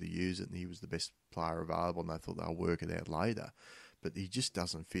 they wanted to use it, and he was the best player available, and they thought they'll work it out later. But he just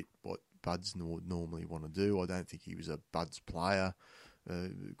doesn't fit what Buds would normally want to do. I don't think he was a Buds player,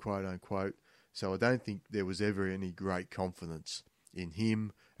 quote unquote. So I don't think there was ever any great confidence in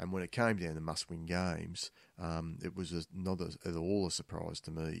him. And when it came down to must-win games, it was not at all a surprise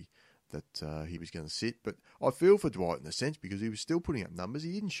to me that he was going to sit. But I feel for Dwight in a sense because he was still putting up numbers.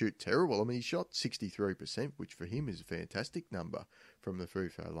 He didn't shoot terrible. I mean, he shot 63%, which for him is a fantastic number from the free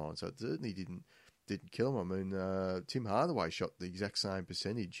throw line. So it certainly didn't kill him. I mean, Tim Hardaway shot the exact same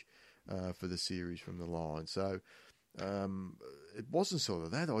percentage for the series from the line. So it wasn't sort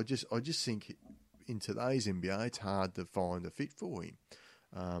of that. I just think in today's NBA, it's hard to find a fit for him.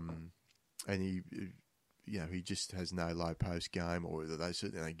 And he just has no low post game, or they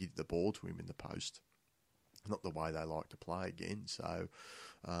certainly don't give the ball to him in the post. Not the way they like to play again. So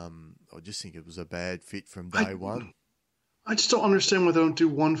I just think it was a bad fit from day one. I just don't understand why they don't do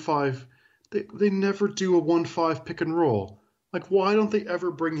 1-5. They never do a 1-5 pick and roll. Like, why don't they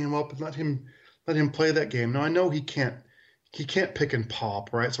ever bring him up and let him play that game? Now I know he can't pick and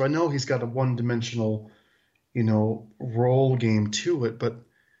pop, right? So I know he's got a one-dimensional, role game to it, but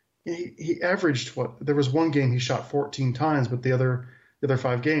he averaged there was one game he shot 14 times, but the other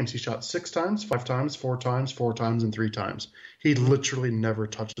 5 games he shot 6 times, 5 times, 4 times, 4 times, and 3 times. He literally never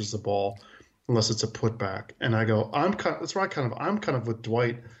touches the ball unless it's a putback. And I go, I'm kind of with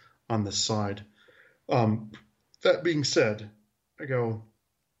Dwight on this side. That being said, I go,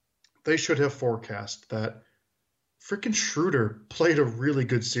 they should have forecast that freaking Schroeder played a really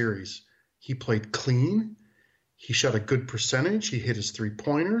good series. He played clean. He shot a good percentage. He hit his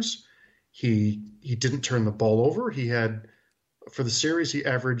 3-pointers. He didn't turn the ball over. He had, for the series, he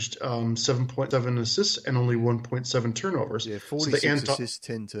averaged 7.7 assists and only 1.7 turnovers. Yeah, 46 assists,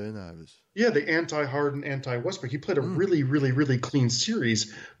 10 turnovers. Yeah, the anti-Harden, anti-Westbrook. He played a really, really, really clean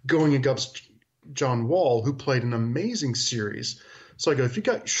series going against John Wall, who played an amazing series. So I go, if you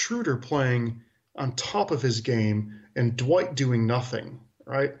got Schroeder playing on top of his game and Dwight doing nothing,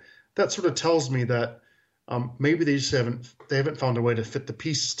 right? That sort of tells me that maybe they just haven't found a way to fit the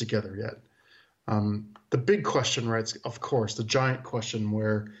pieces together yet. The big question, right? Is, of course, the giant question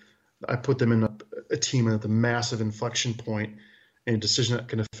where I put them in a team at the massive inflection point and a decision that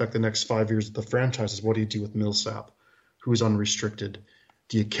can affect the next 5 years of the franchise is what do you do with Millsap, who is unrestricted?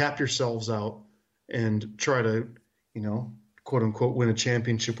 Do you cap yourselves out and try to, quote unquote, win a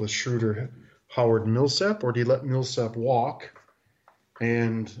championship with Schroeder, Howard, and Millsap, or do you let Millsap walk?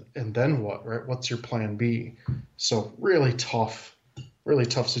 And then what, right? What's your plan B? So really tough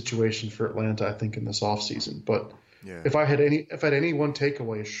situation for Atlanta, I think, in this offseason. But yeah. if I had any one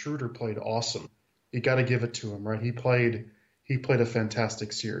takeaway, Schroeder played awesome. You got to give it to him, right? He played a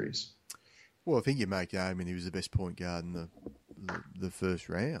fantastic series. Well, I think you make out. I mean, he was the best point guard in the first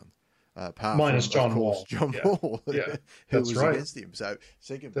round. Minus John Wall. John Wall, Yeah, who that's was right. against him. So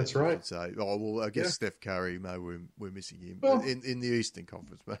second, that's best, I right. should say. Oh well, I guess Steph Curry. Maybe we're missing him. Well, in the Eastern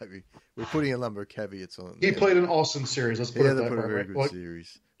Conference, maybe we're putting a number of caveats on it. He played an awesome series. Let's put it that way. He put a very right? good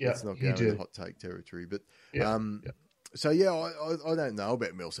series. Yeah, let's not he go did. into hot take territory. But yeah. So yeah, I don't know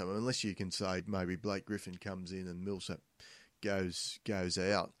about Millsap unless you can say maybe Blake Griffin comes in and Millsap goes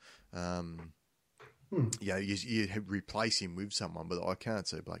out. Yeah, you replace him with someone, but I can't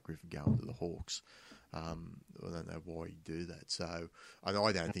see Blake Griffin going to the Hawks. I don't know why you do that. So, and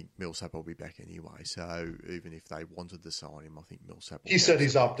I don't think Millsap will be back anyway. So, even if they wanted to sign him, I think Millsap. He said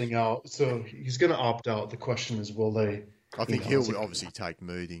he's opting out, so he's going to opt out. The question is, will they? I think he'll obviously take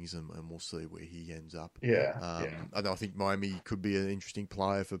meetings, and we'll see where he ends up. Yeah, And I think Miami could be an interesting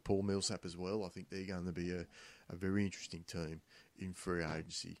player for Paul Millsap as well. I think they're going to be a very interesting team in free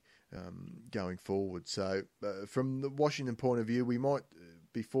agency going forward. So, from the Washington point of view, we might,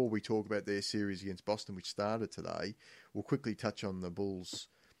 before we talk about their series against Boston, which started today, we'll quickly touch on the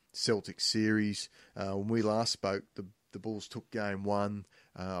Bulls-Celtics series. When we last spoke, the Bulls took game one.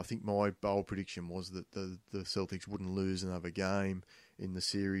 I think my bold prediction was that the Celtics wouldn't lose another game in the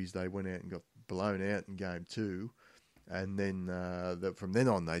series. They went out and got blown out in game two. And then from then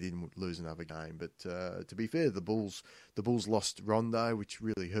on, they didn't lose another game. But to be fair, the Bulls lost Rondo, which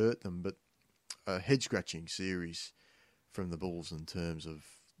really hurt them. But a head-scratching series from the Bulls in terms of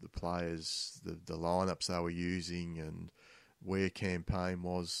the players, the lineups they were using, and where campaign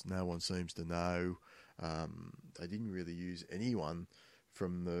was. No one seems to know. They didn't really use anyone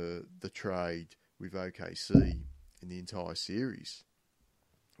from the trade with OKC in the entire series,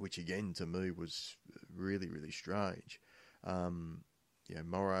 which again to me was really, really strange.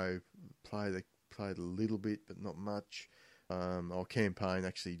 Morrow played a little bit, but not much. Our campaign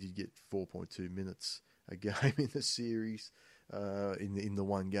actually did get 4.2 minutes a game in the series in the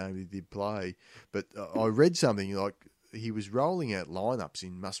one game he did play. But I read something like he was rolling out lineups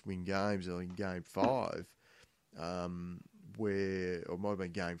in must-win games in Game 5, or it might have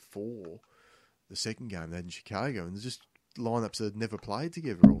been Game 4, the second game they had in Chicago, and there's just lineups that had never played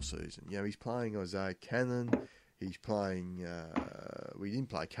together all season. He's playing Isaiah Cannon. He's playing. We didn't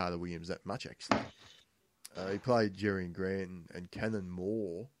play Carter Williams that much actually. He played Jerry Grant and Cannon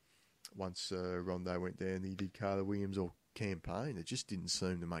more. Once Rondo went down, he did Carter Williams or campaign. It just didn't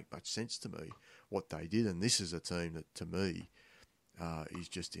seem to make much sense to me what they did. And this is a team that, to me, is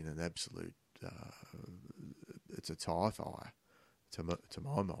just in an absolute. It's a tie fire to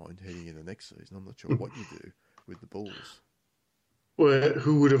my mind heading into next season. I'm not sure what you do with the Bulls. Well,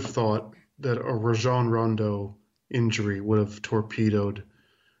 who would have thought that a Rajon Rondo injury would have torpedoed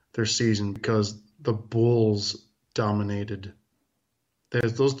their season, because the Bulls dominated.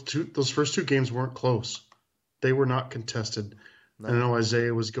 Those first two games weren't close. They were not contested. No. I know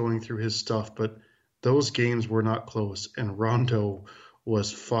Isaiah was going through his stuff, but those games were not close, and Rondo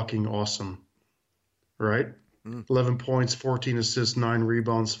was fucking awesome. Right? 11 points, 14 assists, 9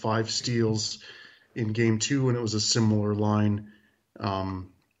 rebounds, 5 steals in game 2, and it was a similar line.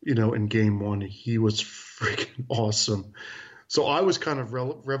 In game 1, he was freaking awesome. So I was kind of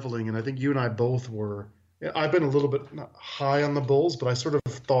reveling, and I think you and I both were. I've been a little bit high on the Bulls, but I sort of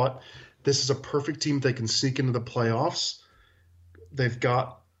thought this is a perfect team. They can sneak into the playoffs. They've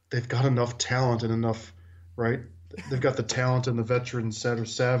got enough talent and enough, right? They've got the talent and the veteran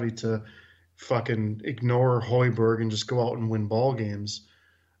savvy to fucking ignore Hoiberg and just go out and win ball games.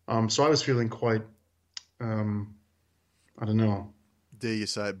 So I was feeling quite, I don't know. Dare you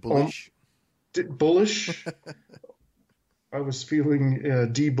say bullish? Bullish. I was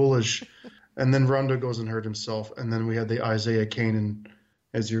feeling bullish, and then Rondo goes and hurt himself, and then we had the Isaiah Canaan,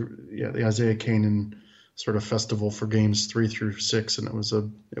 the Isaiah Canaan sort of festival for games 3 through 6, and it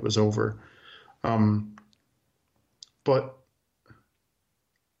was over. Um, but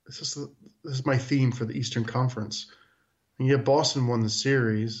this is my theme for the Eastern Conference. And yet Boston won the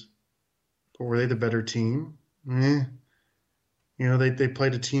series, but were they the better team? Eh. They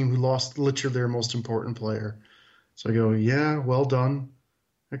played a team who lost literally their most important player. So I go, yeah, well done.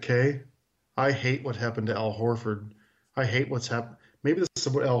 Okay. I hate what happened to Al Horford. I hate what's happened. Maybe this is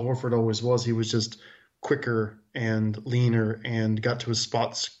what Al Horford always was. He was just quicker and leaner and got to his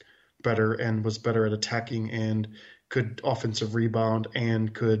spots better and was better at attacking and could offensive rebound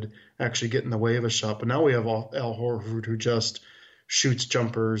and could actually get in the way of a shot. But now we have Al Horford who just shoots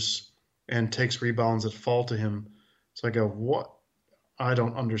jumpers and takes rebounds that fall to him. So I go, what? I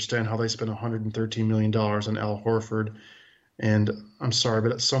don't understand how they spent $113 million on Al Horford. And I'm sorry,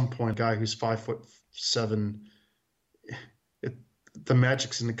 but at some point, a guy who's 5'7", the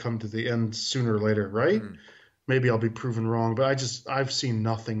magic's going to come to the end sooner or later, right? Maybe I'll be proven wrong, but I've seen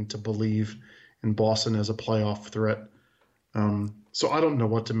nothing to believe in Boston as a playoff threat. So I don't know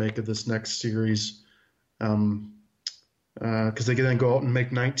what to make of this next series, because they can then go out and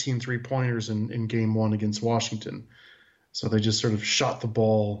make 19 3-pointers in game one against Washington. So they just sort of shot the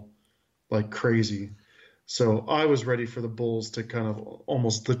ball like crazy. So I was ready for the Bulls to kind of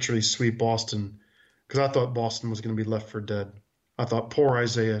almost literally sweep Boston, because I thought Boston was going to be left for dead. I thought poor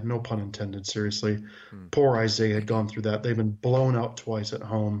Isaiah, no pun intended, seriously, poor Isaiah had gone through that. They've been blown out twice at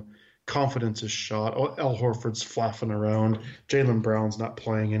home. Confidence is shot. Al Horford's flapping around. Jaylen Brown's not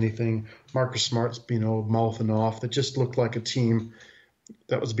playing anything. Marcus Smart's, mouthing off. That just looked like a team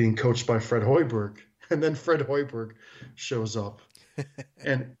that was being coached by Fred Hoiberg. And then Fred Hoiberg shows up.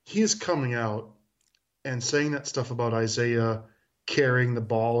 And he is coming out and saying that stuff about Isaiah carrying the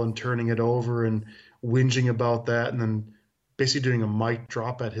ball and turning it over and whinging about that, and then basically doing a mic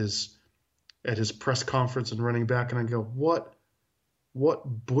drop at his press conference and running back. And I go, what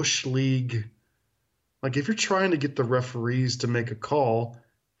Bush League? Like, if you're trying to get the referees to make a call,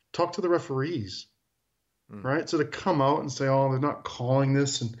 talk to the referees, right? So to come out and say, oh, they're not calling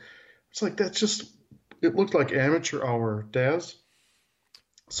this, and it's like, it looked like amateur hour, Dazz.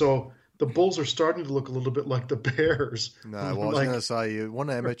 So the Bulls are starting to look a little bit like the Bears. No, well, I was going to say, you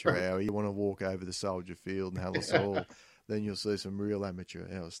want amateur hour, you want to walk over to Soldier Field and Hallis Hall, then you'll see some real amateur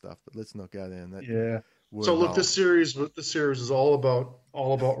hour stuff. But let's not go down that. Yeah. So look, this series is all about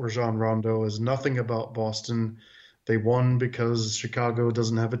Rajon Rondo. Is nothing about Boston. They won because Chicago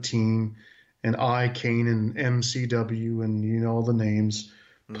doesn't have a team, and Kane and MCW and all the names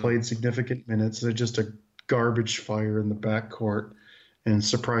played significant minutes. They're just a garbage fire in the backcourt. And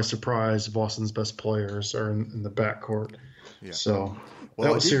surprise, surprise, Boston's best players are in the backcourt. Yeah. So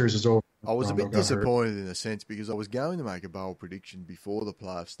that series is over. I was a bit disappointed in a sense, because I was going to make a bold prediction before the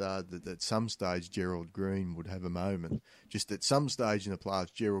playoffs started that at some stage Gerald Green would have a moment. Just at some stage in the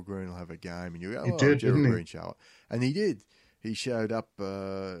playoffs, Gerald Green will have a game, and you go, Gerald Green show up. And he did. He showed up,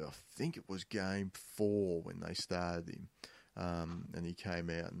 I think it was game 4 when they started him. And he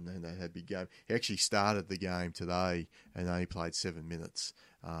came out and they had a big game. He actually started the game today and only played 7 minutes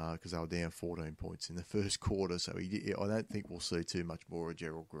because they were down 14 points in the first quarter. So I don't think we'll see too much more of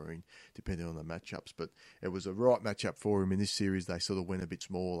Gerald Green, depending on the matchups. But it was a right matchup for him in this series. They sort of went a bit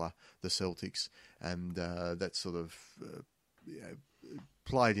smaller, the Celtics, and that sort of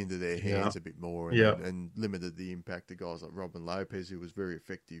played into their hands a bit more and limited the impact of guys like Robin Lopez, who was very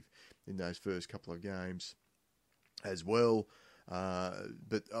effective in those first couple of games as well.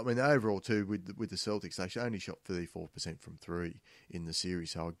 But I mean, overall too, with the Celtics, they only shot 34% from 3 in the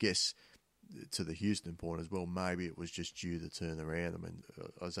series. So I guess, to the Houston point as well, maybe it was just due to turn around. I mean,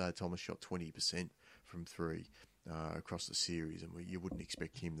 Isaiah Thomas shot 20% from 3 across the series, and you wouldn't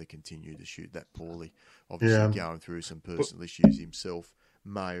expect him to continue to shoot that poorly. Obviously, going through some personal issues himself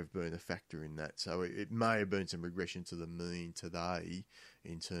may have been a factor in that. So it may have been some regression to the mean today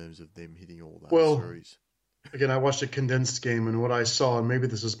in terms of them hitting all those series. Again, I watched a condensed game, and what I saw, and maybe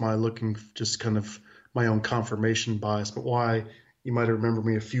this is my looking, just kind of my own confirmation bias, but why you might remember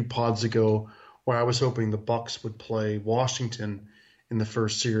me a few pods ago where I was hoping the Bucks would play Washington in the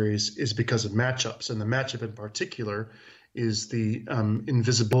first series is because of matchups. And the matchup in particular is the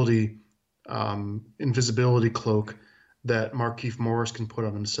invisibility cloak that Markieff Morris can put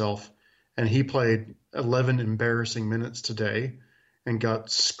on himself. And he played 11 embarrassing minutes today and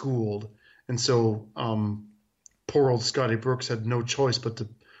got schooled. And so poor old Scotty Brooks had no choice but to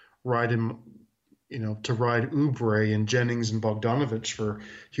ride him, to ride Oubre and Jennings and Bogdanovich for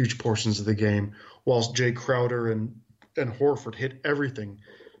huge portions of the game, whilst Jay Crowder and Horford hit everything.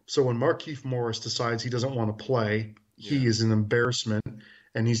 So when Markieff Morris decides he doesn't want to play, he is an embarrassment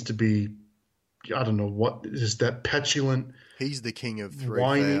and needs to be, I don't know what is that petulant. He's the king of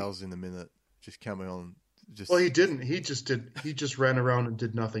 3 fouls in a minute. just coming on. Well, he didn't. He just ran around and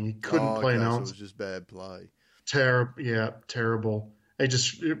did nothing. He couldn't play an so ounce. it was just bad play. Terrible.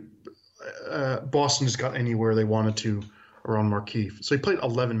 Boston just got anywhere they wanted to around Markieff. So he played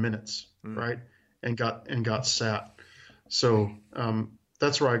 11 minutes, right, and got sat. So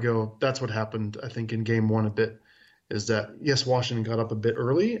that's where I go. That's what happened, I think, in Game 1 a bit. Is that yes, Washington got up a bit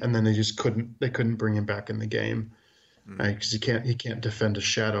early, and then they just couldn't bring him back in the game, because he can't defend a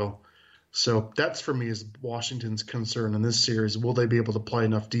shadow. So that's for me is Washington's concern in this series. Will they be able to play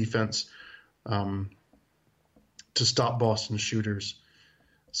enough defense to stop Boston's shooters?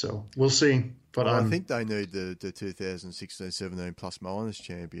 So we'll see. But I think they need the 2016-17 plus minus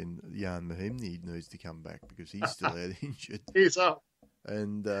champion Jan Mahimni needs to come back because he's still out injured. He's out.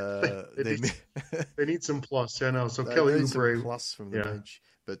 And they need some plus. I know. So they Kelly need Oubre some plus from the bench.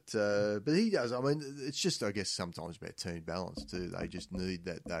 But he does. I mean, it's just, I guess, sometimes about team balance too. They just need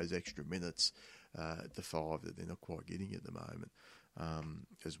those extra minutes at the 5 that they're not quite getting at the moment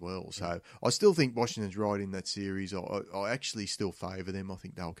as well. So I still think Washington's right in that series. I actually still favour them. I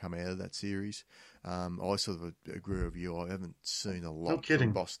think they'll come out of that series. I sort of agree with you. I haven't seen a lot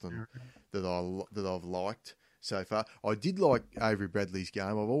from Boston that I've liked so far. I did like Avery Bradley's game.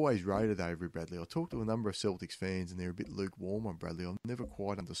 I've always rated Avery Bradley. I talked to a number of Celtics fans and they're a bit lukewarm on Bradley. I've never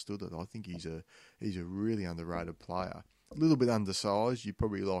quite understood it. I think he's a really underrated player. A little bit undersized. You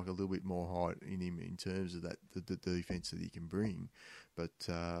probably like a little bit more height in him in terms of the defence that he can bring. But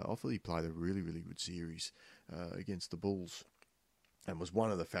I thought he played a really, really good series against the Bulls and was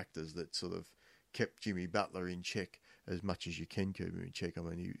one of the factors that sort of kept Jimmy Butler in check as much as you can keep him in check. I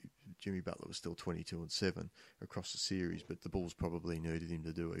mean, Jimmy Butler was still 22-7 across the series, but the Bulls probably needed him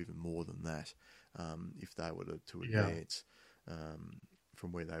to do even more than that if they were to advance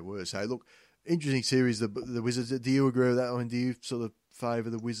from where they were. So, look, interesting series, the Wizards. Do you agree with that one? Do you sort of favour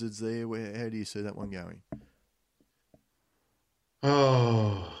the Wizards there? How do you see that one going?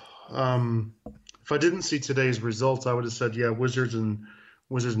 If I didn't see today's results, I would have said, Wizards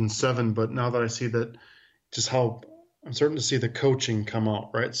and 7. But now that I see that, just how I'm starting to see the coaching come out,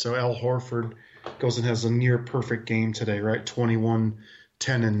 right? So Al Horford goes and has a near perfect game today, right? 21,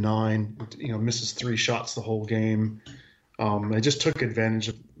 10, and 9. Misses 3 shots the whole game. They just took advantage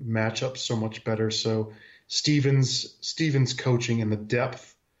of matchups so much better. So Stevens coaching and the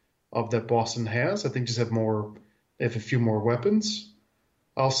depth of that Boston has, I think, just have a few more weapons.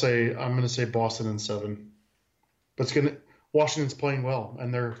 I'm going to say Boston in 7. But Washington's playing well,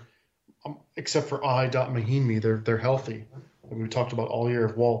 and they're except for Mahimi, they're healthy. We talked about all year.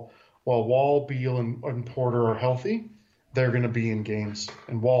 While Wall, Beal, and Porter are healthy, they're going to be in games.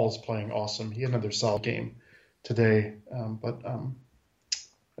 And Wall is playing awesome. He had another solid game today, but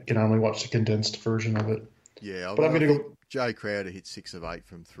I can only watch the condensed version of it. Yeah, but I'm going to go. Jay Crowder hit 6 of 8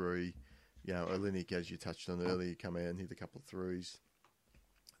 from 3. Olynyk, as you touched on earlier, come out and hit a couple of threes.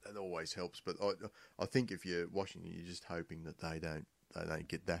 That always helps. But I think if you're Washington, you're just hoping that they don't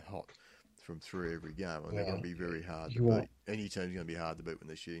get that hot from 3 every game. And they're going to be very hard to beat. Any team's going to be hard to beat when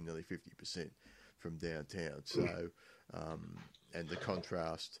they're shooting nearly 50% from downtown. So, and the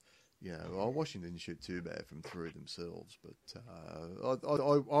contrast. Washington didn't shoot too bad from 3 themselves, but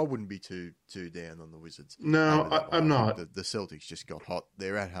I wouldn't be too down on the Wizards. No, I'm not. The Celtics just got hot.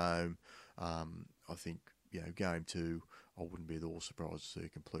 They're at home. I think game 2, I wouldn't be at all surprised to see a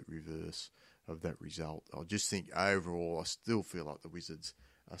complete reverse of that result. I just think overall, I still feel like the Wizards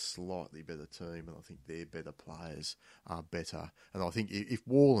are a slightly better team, and I think their better players are better. And I think if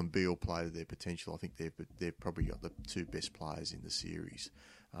Wall and Beal play to their potential, I think they've probably got the 2 best players in the series.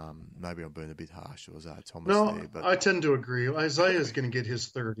 Maybe I'm being a bit harsh to Isaiah Thomas there. But I tend to agree. Isaiah's going to get his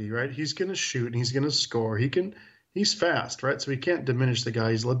 30, right? He's going to shoot and he's going to score. He's fast, right? So he can't diminish the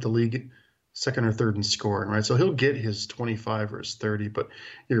guy. He's led the league 2nd or 3rd in scoring, right? So he'll get his 25 or his 30, but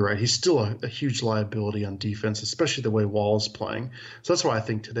you're right. He's still a huge liability on defense, especially the way Wall is playing. So that's why I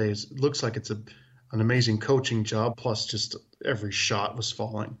think today looks like it's an amazing coaching job, plus just every shot was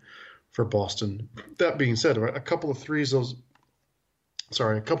falling for Boston. That being said, right, a couple of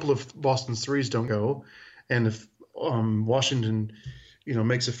Boston's threes don't go, and if Washington,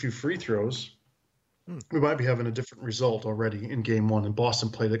 makes a few free throws, we might be having a different result already in Game 1. And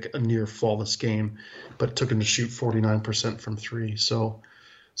Boston played a near flawless game, but it took them to shoot 49% from 3. So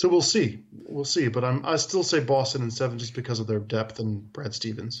we'll see. But I still say Boston in 7 just because of their depth and Brad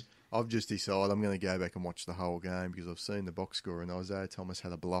Stevens. I've just decided I'm going to go back and watch the whole game because I've seen the box score and Isaiah Thomas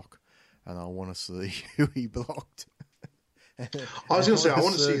had a block, and I want to see who he blocked. I was going to say I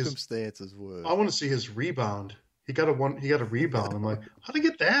want to see circumstances were. I want to see his rebound. He got a rebound. I'm like, how'd he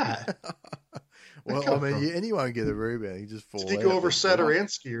get that? Well, I mean, anyone can get a rebound. You just fall Did he out. go over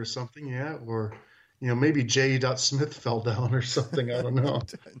Sadaransky or something? Yeah, or maybe J. Smith fell down or something. I don't know.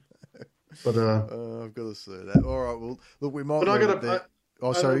 But I've got to see that. All right. Well, look, we might. But I gotta.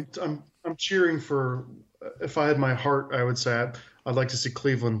 Sorry. I'm cheering for. If I had my heart, I would say I'd like to see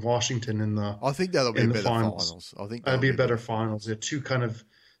Cleveland, Washington in the. I think that'll be in a the better finals. I think that'd be a better finals. Yeah, two kind of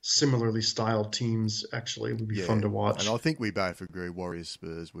similarly styled teams. Actually, would be fun to watch. And I think we both agree Warriors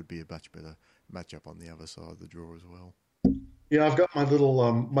Spurs would be a much better matchup on the other side of the draw as well. Yeah, I've got my little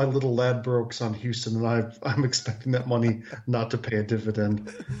Ladbrokes on Houston, and I'm expecting that money not to pay a dividend.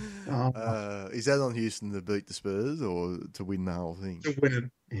 Is that on Houston to beat the Spurs or to win the whole thing? To win it,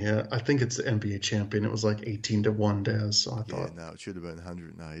 yeah. I think it's the NBA champion. It was like 18-1, Daz. So I thought, no, it should have been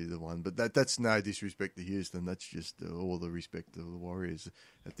 180-1. But that's no disrespect to Houston. That's just all the respect to the Warriors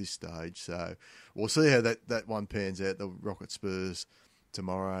at this stage. So we'll see how that one pans out. The Rocket Spurs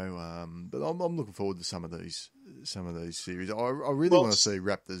tomorrow, but I'm looking forward to some of these series. I really want to see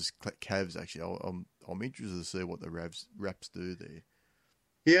Raptors Cavs. Actually, I'm interested to see what the Raps do there.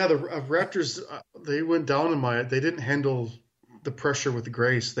 Yeah, the Raptors they went down they didn't handle the pressure with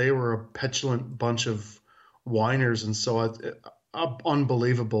grace. They were a petulant bunch of whiners, and so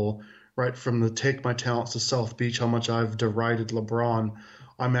unbelievable. Right from the take my talents to South Beach, how much I've derided LeBron.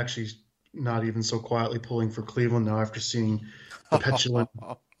 I'm actually not even so quietly pulling for Cleveland now after seeing the petulant.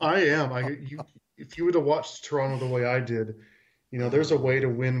 I am. If you would have watched Toronto the way I did, there's a way to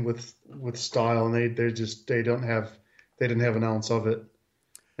win with style, and they didn't have an ounce of it,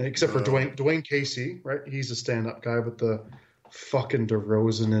 except for Dwayne Casey, right? He's a stand-up guy, but the fucking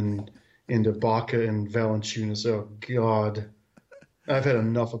DeRozan and Ibaka and Valanciunas, oh god, I've had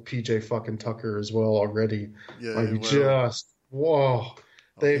enough of PJ fucking Tucker as well already. Yeah, whoa.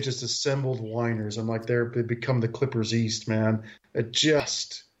 They've just assembled whiners. I'm like, they've become the Clippers East, man. It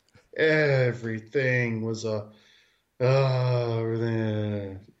just everything was go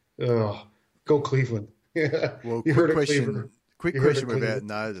Cleveland. Yeah. Well, quick question about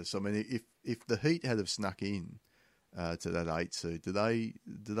notice. I mean, if the Heat had have snuck in to that 8 seed, do they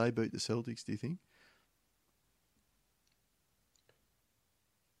beat the Celtics? Do you think?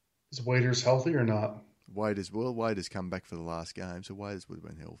 Is Waiters healthy or not? Waiters come back for the last game, so Waiters would have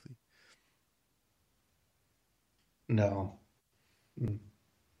been healthy. No.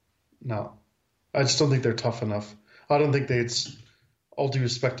 I just don't think they're tough enough. I don't think all due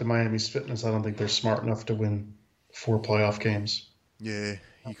respect to Miami's fitness, I don't think they're smart enough to win 4 playoff games. Yeah,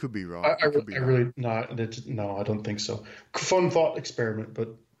 you could be right. I don't think so. Fun thought experiment,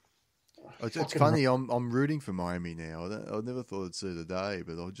 but it's funny. I'm rooting for Miami now. I never thought I'd see the day,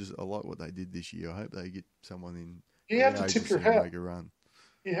 but I like what they did this year. I hope they get someone in. You have to tip your hat. Make a run.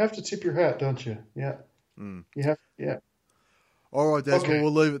 You have to tip your hat, don't you? Yeah. You have. Yeah. All right, Dazz. Okay.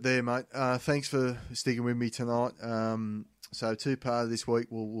 Well, we'll leave it there, mate. Thanks for sticking with me tonight. So 2-part of this week.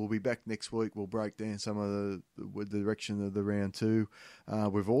 We'll be back next week. We'll break down some of the direction of the round 2.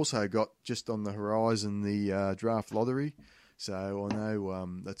 We've also got just on the horizon the draft lottery. So I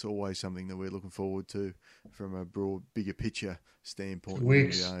know that's always something that we're looking forward to from a bigger picture standpoint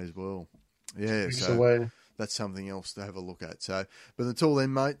as well. Yeah, so that's something else to have a look at. So, but until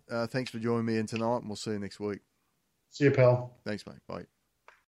then, mate, thanks for joining me in tonight, and we'll see you next week. See you, pal. Thanks, mate. Bye.